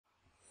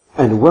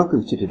And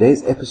welcome to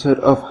today's episode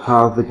of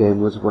How the Game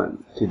Was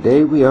Won.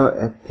 Today we are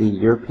at the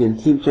European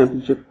Team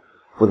Championship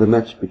for the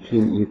match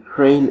between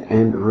Ukraine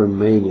and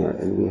Romania,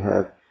 and we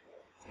have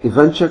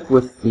Ivanchuk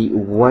with the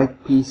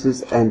white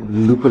pieces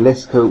and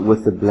Lupulescu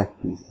with the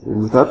black pieces.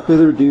 And without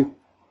further ado,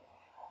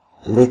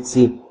 let's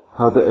see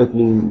how the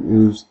opening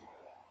moves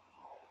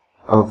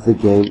of the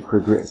game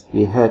progressed.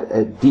 We had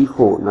a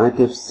d4, knight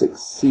f6,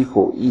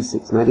 c4,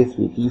 e6, knight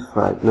f3,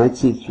 d5, knight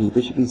c3,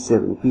 bishop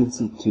e7, queen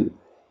c2,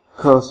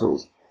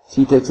 castles,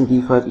 c takes in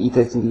d5, e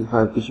takes in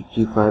d5, bishop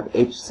g5,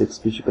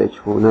 h6, bishop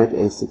h4, knight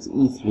a6,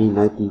 e3,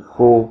 knight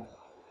d4,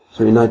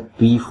 knight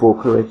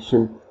b4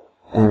 correction,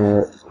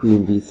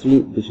 queen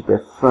b3, bishop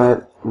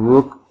f5,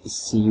 rook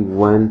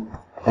c1,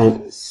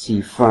 and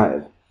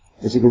c5.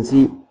 As you can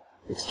see,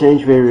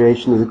 exchange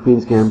variation of the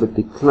queen's gambit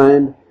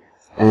declined,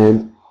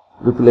 and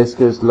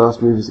Lupulescu's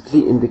last move is a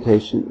clear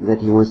indication that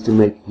he wants to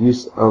make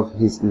use of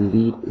his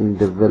lead in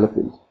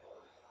development.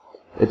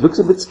 It looks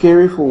a bit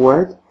scary for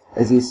white,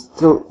 as he's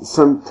still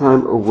some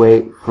time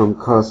away from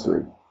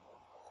castling.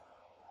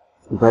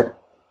 But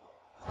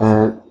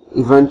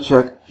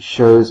Ivanchuk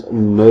shows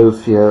no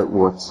fear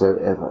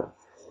whatsoever.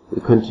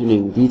 We're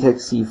continuing. D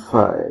takes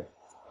c5,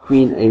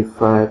 queen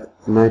a5,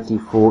 knight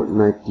d4,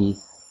 knight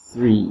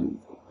d3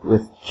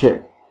 with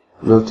check.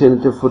 An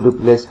alternative for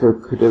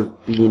Lupulescu could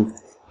have been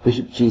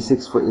bishop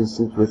g6, for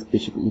instance, with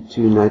bishop e2,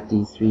 knight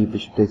d3,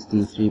 bishop takes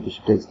d3,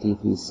 bishop takes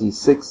d3,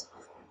 c6,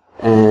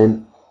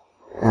 and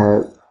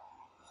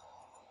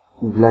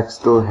black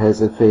still has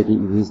a fairly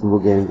reasonable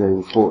game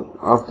going forward.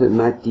 After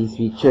knight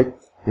d3 check,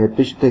 we had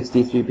bishop takes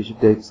d3, bishop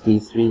takes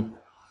d3,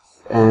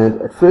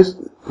 and at first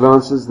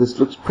glances this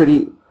looks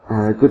pretty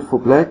good for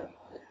black,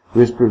 who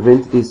has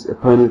prevented his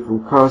opponent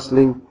from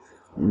castling,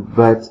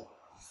 but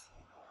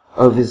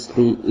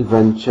obviously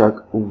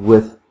Ivanchuk,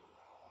 with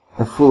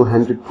a full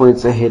 100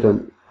 points ahead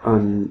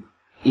on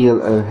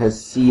ELO,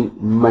 has seen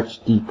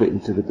much deeper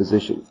into the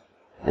position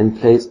and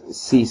plays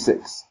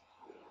c6.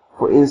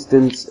 For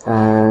instance,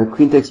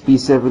 queen takes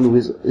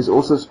b7 is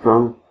also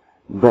strong,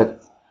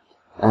 but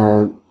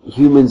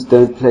humans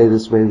don't play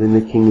this way when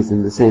the king is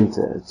in the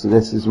center, so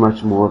this is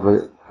much more of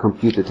a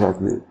computer type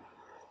move.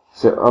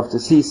 So after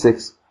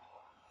c6,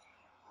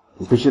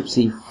 bishop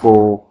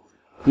c4,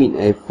 queen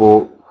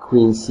a4,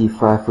 queen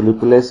c5 for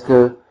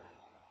Lupulescu.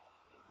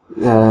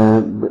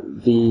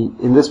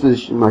 In this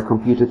position, my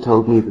computer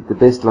told me that the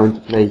best line to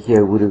play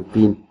here would have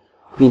been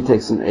queen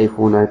takes in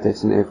a4, knight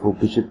takes in a4,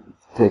 bishop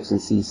takes in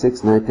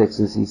c6, knight takes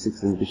in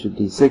c6, and bishop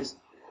d6.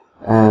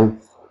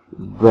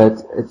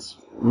 But it's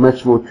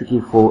much more tricky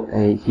for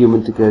a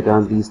human to go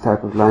down these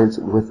type of lines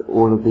with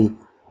all of the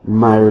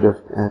myriad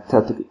of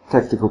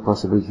tactical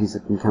possibilities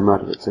that can come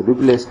out of it. So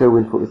Lupulescu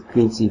went for with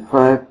queen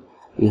c5.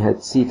 We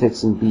had c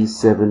takes in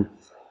b7,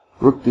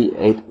 rook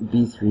b8,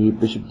 b3,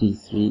 bishop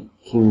d3,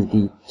 king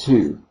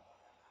d2.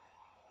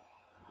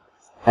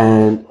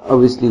 And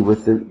obviously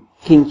with the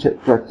king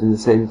trapped in the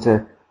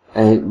center,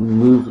 a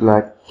move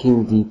like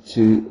king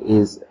d2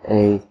 is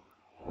a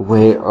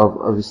way of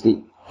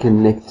obviously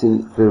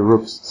connecting the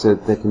rooks so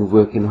that they can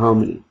work in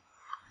harmony.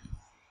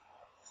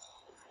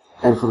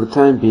 And for the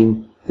time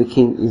being, the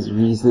king is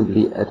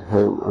reasonably at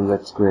home on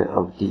that square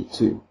of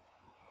d2,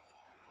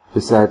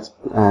 besides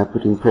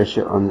putting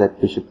pressure on that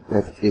bishop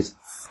that is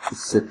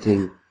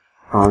sitting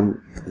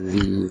on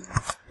the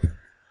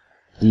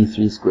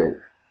d3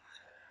 square.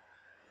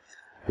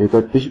 We've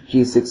got bishop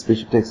g6,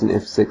 bishop takes in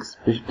f6,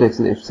 bishop takes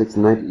in f6,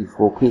 knight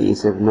e4, queen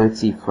e7, knight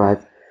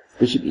c5,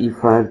 bishop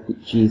e5,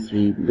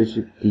 g3,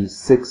 bishop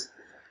d6,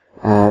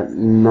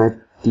 knight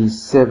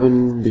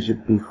d7,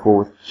 bishop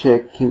b4,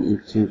 check, king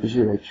e2,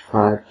 bishop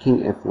h5,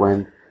 king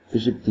f1,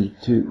 bishop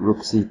d2, rook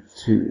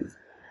c2.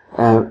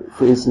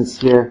 For instance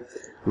here,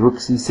 rook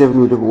c7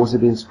 would have also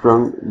been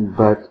strong,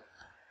 but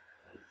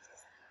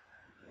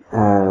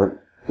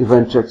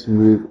Ivanchuk's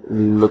move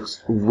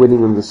looks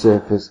winning on the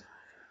surface,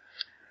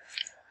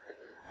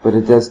 but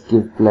it does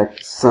give black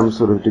some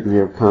sort of degree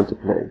of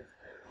counterplay.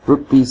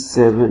 Rook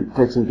b7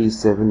 takes in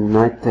b7,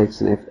 knight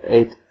takes in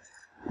f8,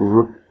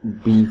 rook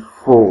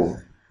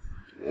b4.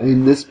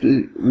 In this,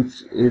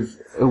 which is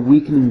a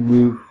weakening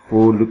move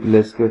for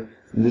Lupulescu.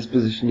 In this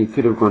position, he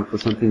could have gone for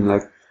something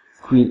like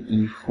queen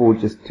e4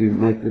 just to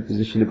make the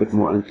position a bit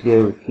more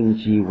unclear, with king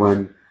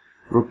g1,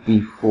 rook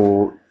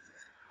b4,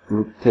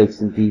 rook takes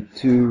in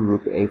d2,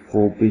 rook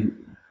a4,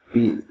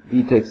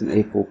 b takes in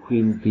a4,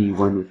 queen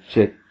b1 with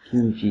check,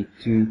 king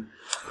g2,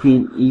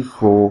 queen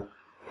e4,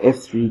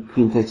 f3,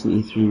 queen takes in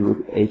e3,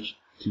 rook h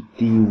to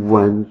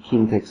d1,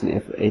 king takes in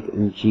f8,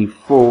 and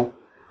g4,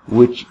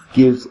 which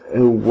gives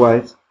a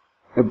white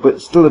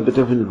still a bit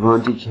of an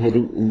advantage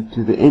heading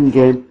into the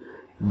endgame,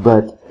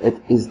 but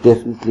it is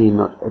definitely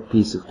not a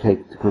piece of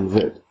cake to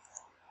convert.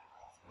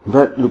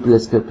 But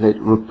Lupulescu played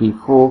rook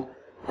b4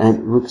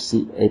 and rook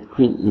c8,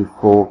 queen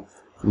e4,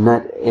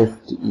 knight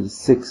f to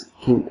e6,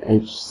 king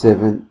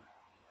h7,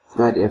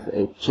 knight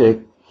f8 check,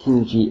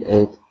 king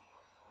g8,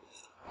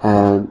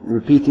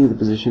 repeating the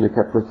position a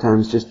couple of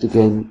times just to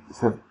gain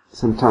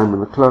some time on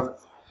the clock.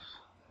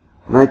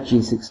 Knight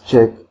g6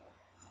 check,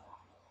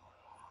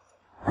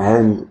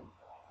 and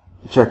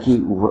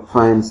Chucky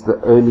finds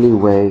the only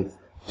way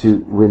to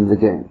win the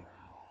game.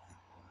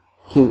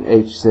 King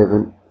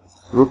h7,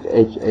 rook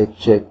h8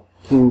 check,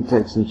 king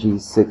takes on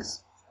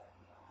g6,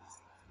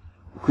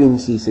 queen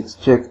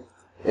c6 check,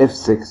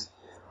 f6.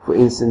 For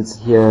instance,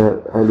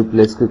 here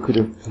Lupulescu could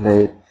have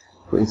played,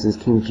 for instance,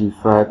 king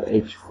g5,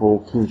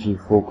 h4, king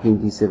g4, queen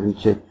d7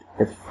 check,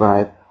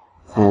 f5,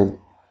 and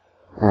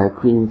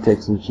queen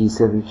takes on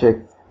g7 check.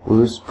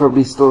 We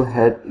probably still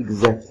had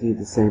exactly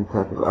the same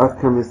type of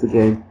outcome as the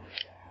game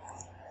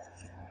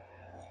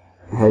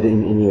had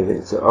in any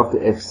event. So after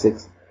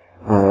f6,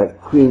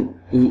 queen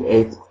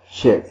e8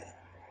 check,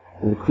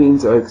 and the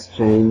queens are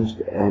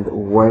exchanged, and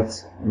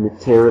white's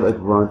material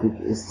advantage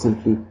is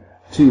simply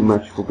too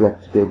much for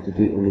black to be able to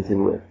do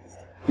anything with.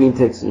 Queen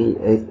takes on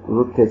e8,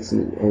 rook takes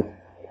on e8,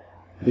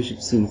 bishop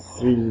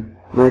c3,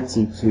 knight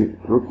c2,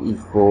 rook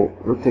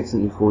e4, rook takes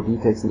on e4, d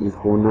takes on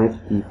e4, knight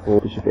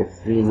d4, bishop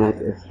f3, knight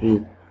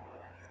f3,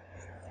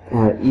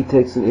 e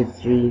takes on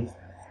f3,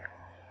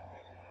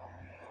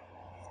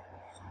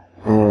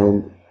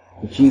 and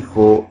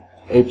g4,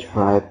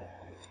 h5,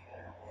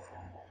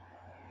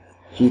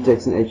 g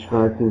takes on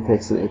h5, king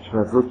takes on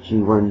h5, rook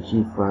g1,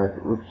 g5,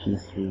 rook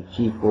g3,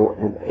 g4,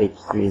 and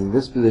h3. In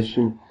this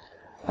position,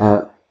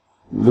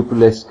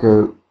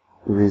 Lupulescu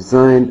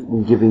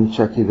resigned, giving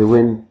Chucky the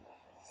win,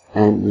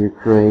 and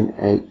Ukraine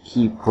a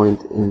key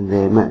point in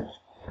their match.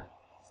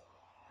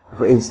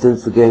 For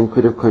instance, the game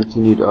could have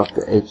continued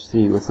after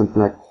h3 with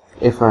something like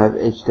f5,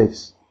 h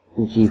takes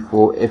on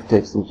g4, f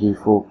takes on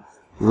g4,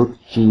 rook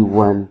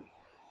g1,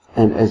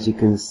 and as you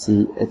can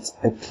see, it's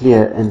a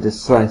clear and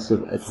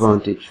decisive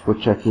advantage for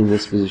Chucky in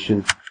this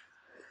position.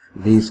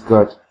 He's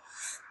got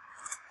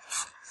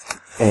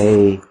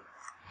a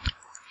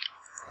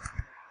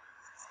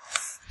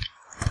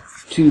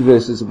 2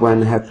 versus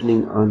 1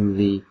 happening on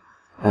the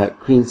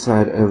queen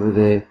side over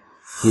there.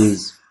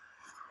 His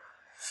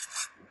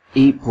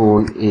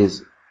e-pawn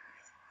is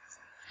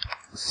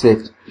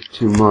set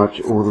to march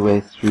all the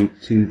way through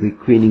to the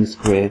queening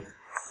square,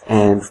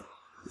 and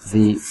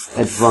the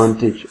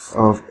advantage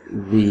of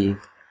the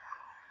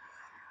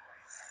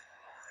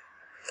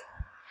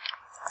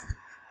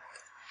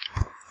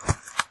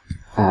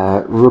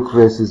rook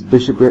versus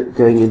bishop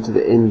going into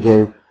the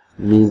endgame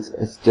means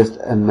it's just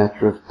a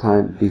matter of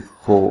time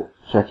before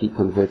Chucky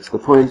converts the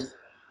point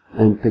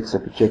and picks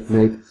up a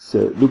checkmate.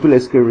 So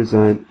Lupulescu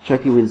resigned,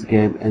 Chucky wins the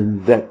game,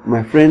 and that,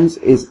 my friends,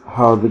 is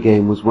how the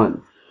game was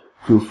won.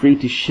 Feel free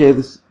to share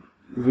this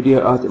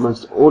video out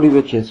amongst all of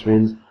your chess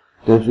friends.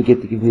 Don't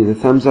forget to give me the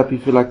thumbs up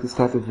if you like this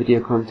type of video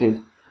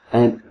content,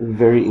 and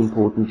very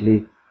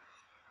importantly,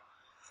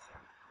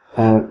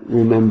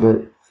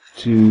 remember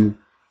to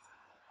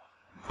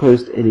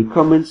post any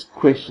comments,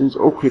 questions,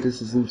 or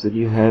criticisms that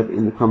you have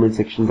in the comment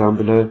section down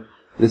below.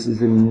 This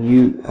is a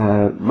new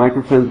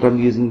microphone that I'm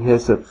using here,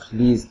 so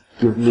please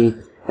give me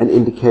an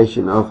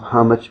indication of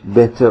how much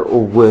better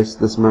or worse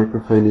this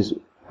microphone is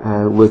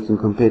working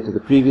compared to the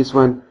previous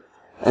one.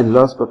 And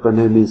last but by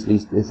no means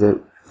least, there's a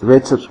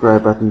red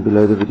subscribe button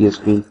below the video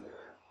screen.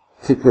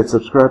 Click that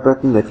subscribe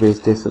button, that way you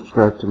stay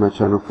subscribed to my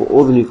channel for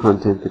all the new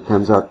content that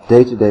comes out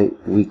day to day,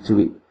 week to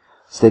week.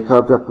 Stay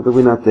carved up for the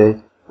win out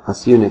there. I'll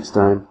see you next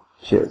time.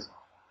 Cheers.